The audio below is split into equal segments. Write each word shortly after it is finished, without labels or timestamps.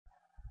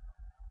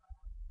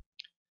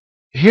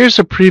Here's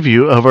a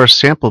preview of our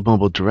sample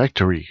mobile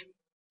directory.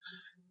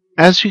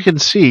 As you can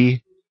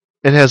see,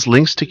 it has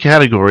links to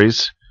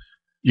categories.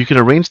 You can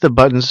arrange the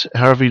buttons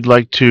however you'd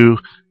like to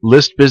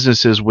list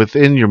businesses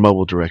within your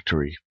mobile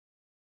directory.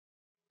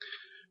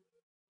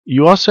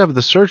 You also have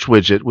the search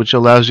widget, which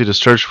allows you to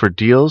search for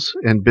deals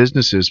and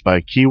businesses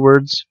by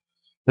keywords,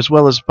 as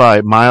well as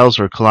by miles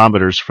or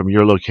kilometers from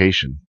your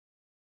location.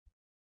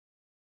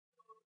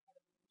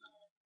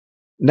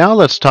 Now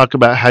let's talk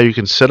about how you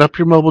can set up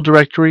your mobile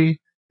directory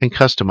and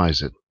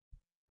customize it.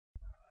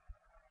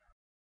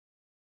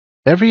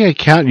 Every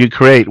account you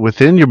create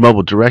within your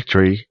mobile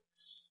directory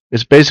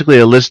is basically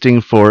a listing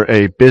for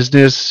a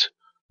business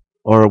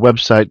or a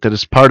website that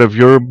is part of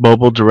your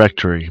mobile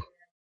directory.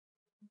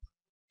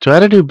 To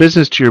add a new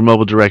business to your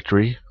mobile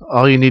directory,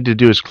 all you need to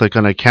do is click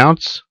on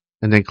Accounts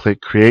and then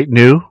click Create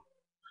New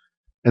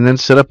and then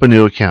set up a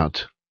new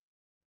account.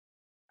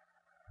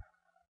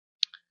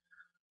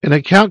 An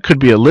account could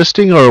be a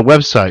listing or a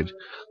website.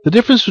 The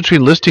difference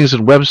between listings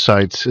and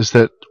websites is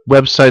that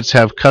websites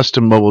have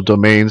custom mobile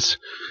domains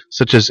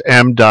such as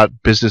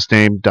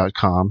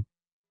m.businessname.com,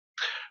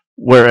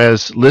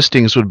 whereas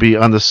listings would be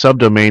on the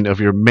subdomain of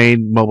your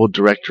main mobile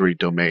directory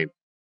domain.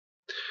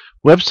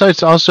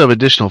 Websites also have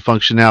additional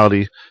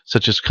functionality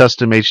such as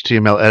custom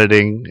HTML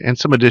editing and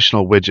some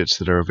additional widgets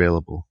that are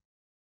available.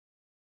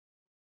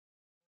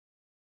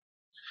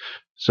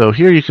 So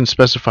here you can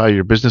specify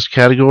your business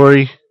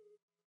category,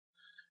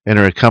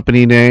 enter a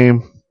company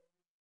name,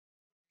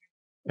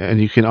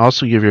 and you can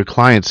also give your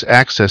clients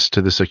access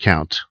to this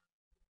account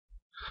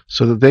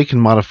so that they can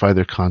modify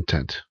their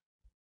content.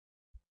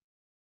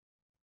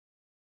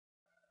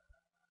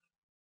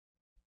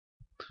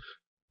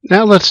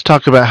 Now let's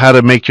talk about how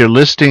to make your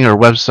listing or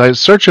website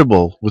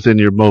searchable within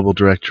your mobile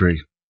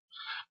directory.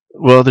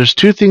 Well, there's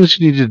two things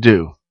you need to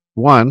do.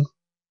 One,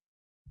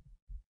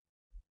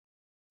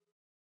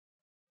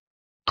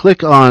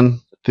 click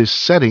on the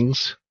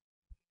settings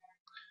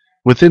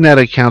within that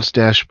account's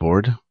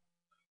dashboard.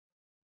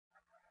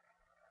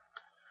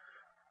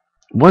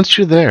 Once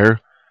you're there,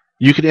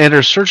 you can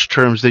enter search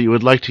terms that you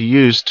would like to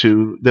use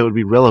that would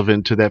be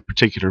relevant to that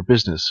particular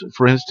business.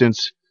 For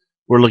instance,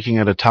 we're looking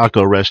at a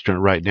taco restaurant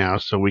right now,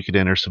 so we could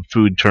enter some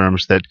food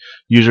terms that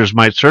users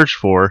might search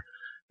for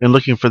in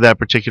looking for that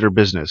particular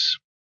business.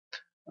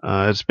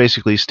 It's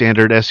basically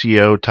standard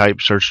SEO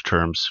type search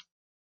terms.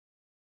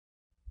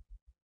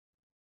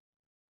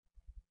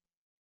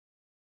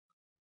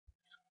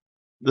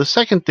 The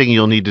second thing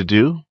you'll need to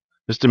do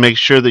is to make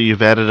sure that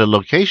you've added a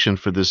location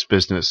for this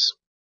business.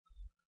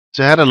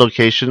 To add a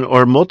location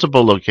or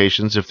multiple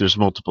locations if there's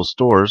multiple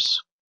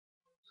stores,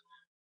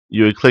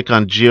 you would click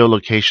on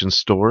Geolocation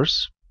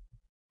Stores.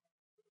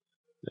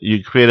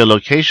 You'd create a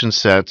location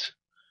set,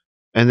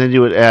 and then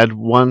you would add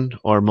one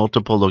or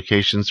multiple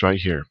locations right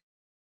here.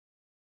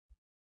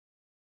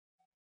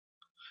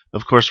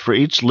 Of course, for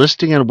each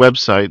listing and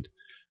website,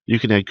 you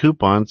can add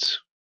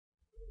coupons.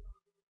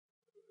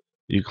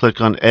 You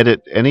click on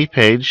Edit Any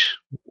Page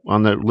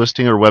on the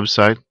listing or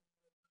website,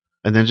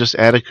 and then just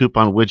add a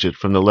coupon widget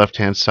from the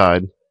left-hand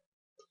side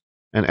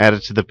and add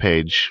it to the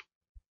page.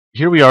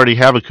 Here we already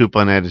have a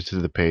coupon added to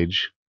the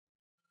page,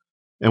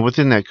 and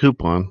within that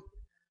coupon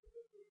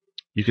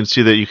you can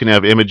see that you can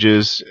have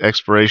images,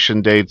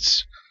 expiration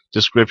dates,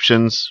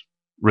 descriptions,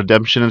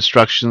 redemption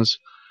instructions,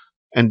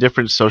 and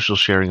different social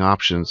sharing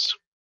options,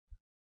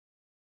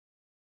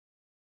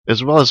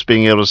 as well as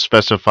being able to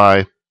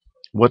specify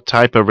what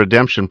type of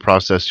redemption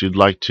process you'd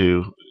like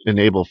to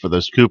enable for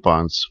those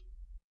coupons.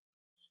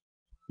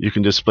 You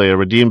can display a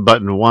redeem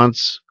button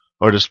once,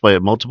 or display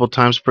it multiple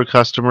times per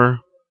customer,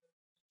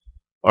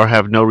 or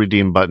have no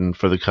redeem button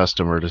for the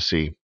customer to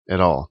see at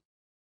all.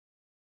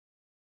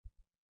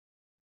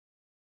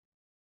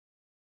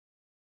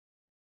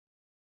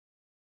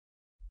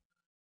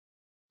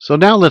 So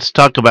now let's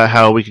talk about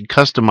how we can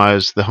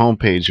customize the home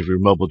page of your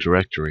mobile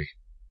directory.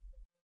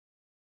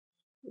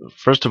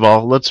 First of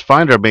all, let's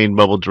find our main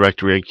mobile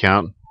directory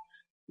account,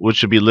 which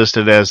should be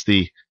listed as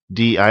the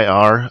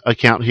DIR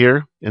account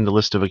here in the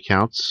list of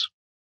accounts.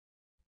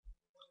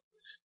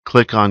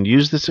 Click on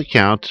Use this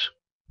account,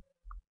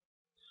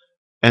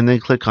 and then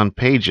click on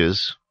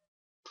Pages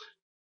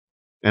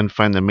and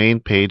find the main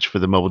page for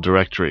the mobile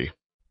directory.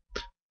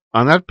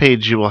 On that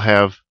page you will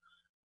have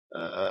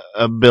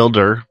a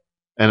builder,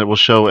 and it will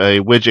show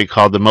a widget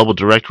called the Mobile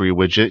Directory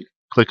widget.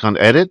 Click on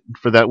Edit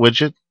for that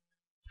widget,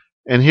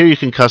 and here you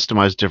can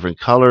customize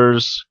different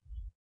colors,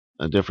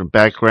 different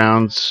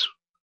backgrounds.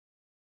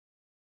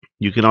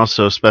 You can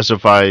also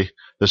specify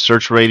the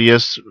search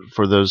radius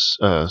for those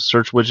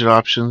search widget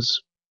options.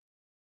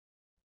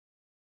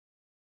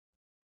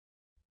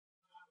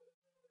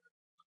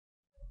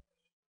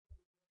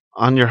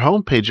 On your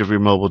home page of your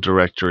mobile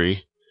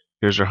directory,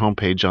 here's our home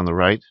page on the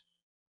right,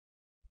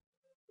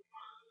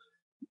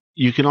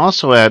 you can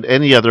also add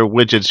any other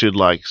widgets you'd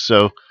like.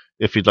 So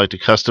if you'd like to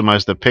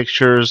customize the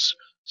pictures,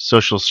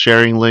 social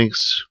sharing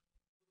links,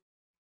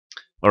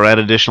 or add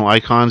additional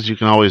icons, you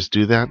can always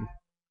do that.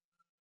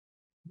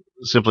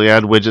 Simply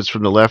add widgets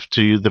from the left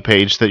to the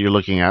page that you're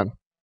looking at.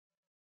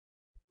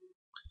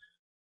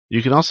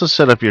 You can also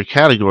set up your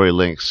category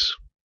links.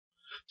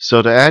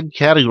 So to add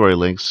category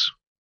links,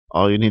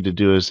 all you need to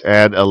do is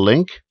add a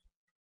link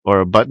or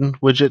a button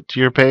widget to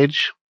your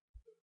page,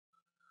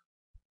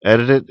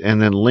 edit it,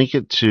 and then link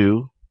it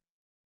to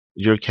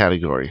your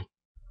category.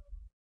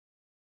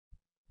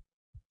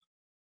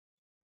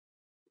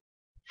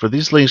 For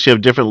these links, you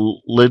have different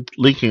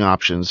linking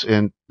options,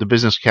 and the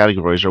business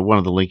categories are one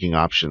of the linking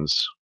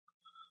options.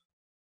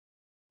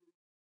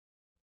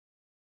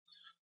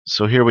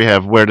 So here we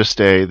have where to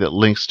stay that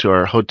links to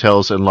our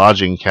hotels and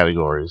lodging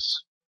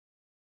categories.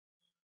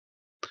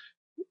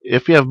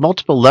 If you have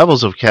multiple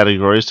levels of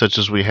categories, such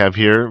as we have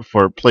here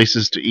for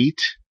places to eat,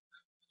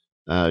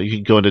 you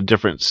can go into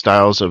different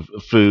styles of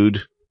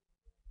food,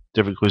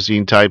 different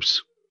cuisine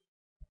types.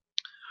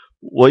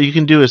 What you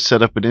can do is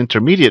set up an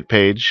intermediate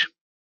page.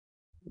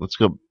 Let's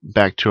go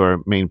back to our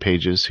main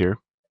pages here.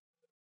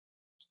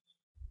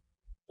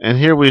 And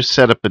here we've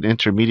set up an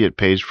intermediate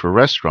page for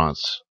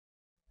restaurants.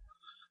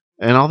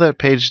 And all that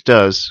page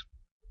does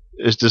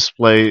is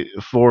display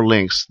 4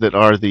 links that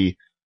are the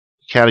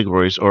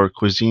categories or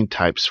cuisine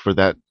types for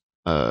that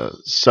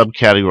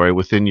subcategory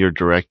within your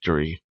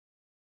directory.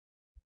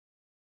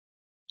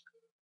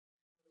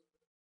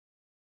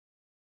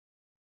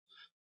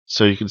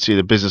 So you can see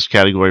the business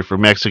category for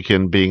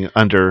Mexican being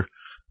under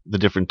the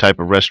different type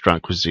of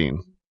restaurant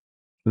cuisine.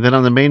 And then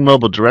on the main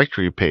mobile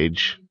directory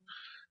page,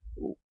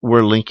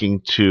 we're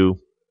linking to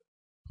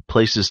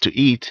places to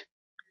eat,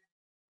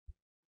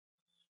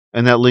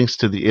 and that links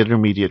to the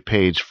intermediate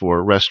page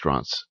for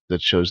restaurants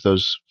that shows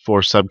those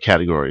 4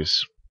 subcategories.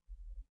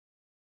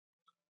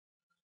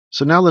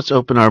 So now let's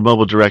open our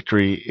mobile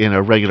directory in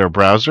a regular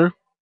browser.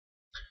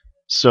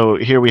 So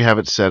here we have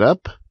it set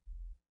up,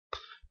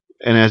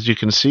 and as you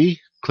can see,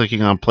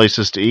 clicking on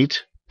places to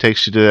eat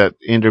takes you to that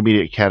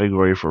intermediate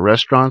category for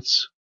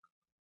restaurants.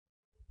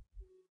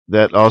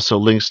 That also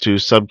links to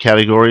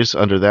subcategories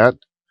under that,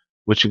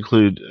 which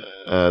include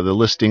the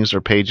listings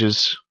or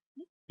pages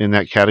in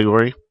that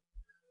category.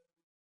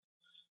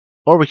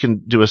 Or we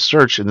can do a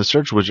search in the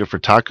search widget for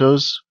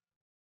tacos,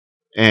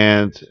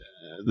 and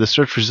the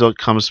search result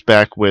comes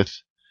back with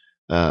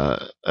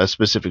a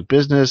specific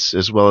business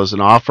as well as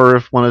an offer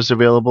if one is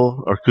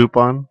available or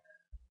coupon.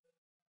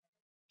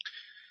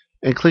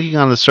 And clicking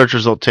on the search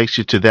result takes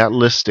you to that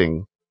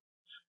listing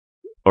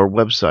or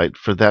website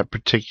for that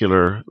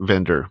particular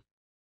vendor.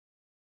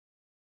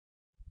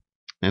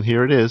 And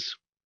here it is.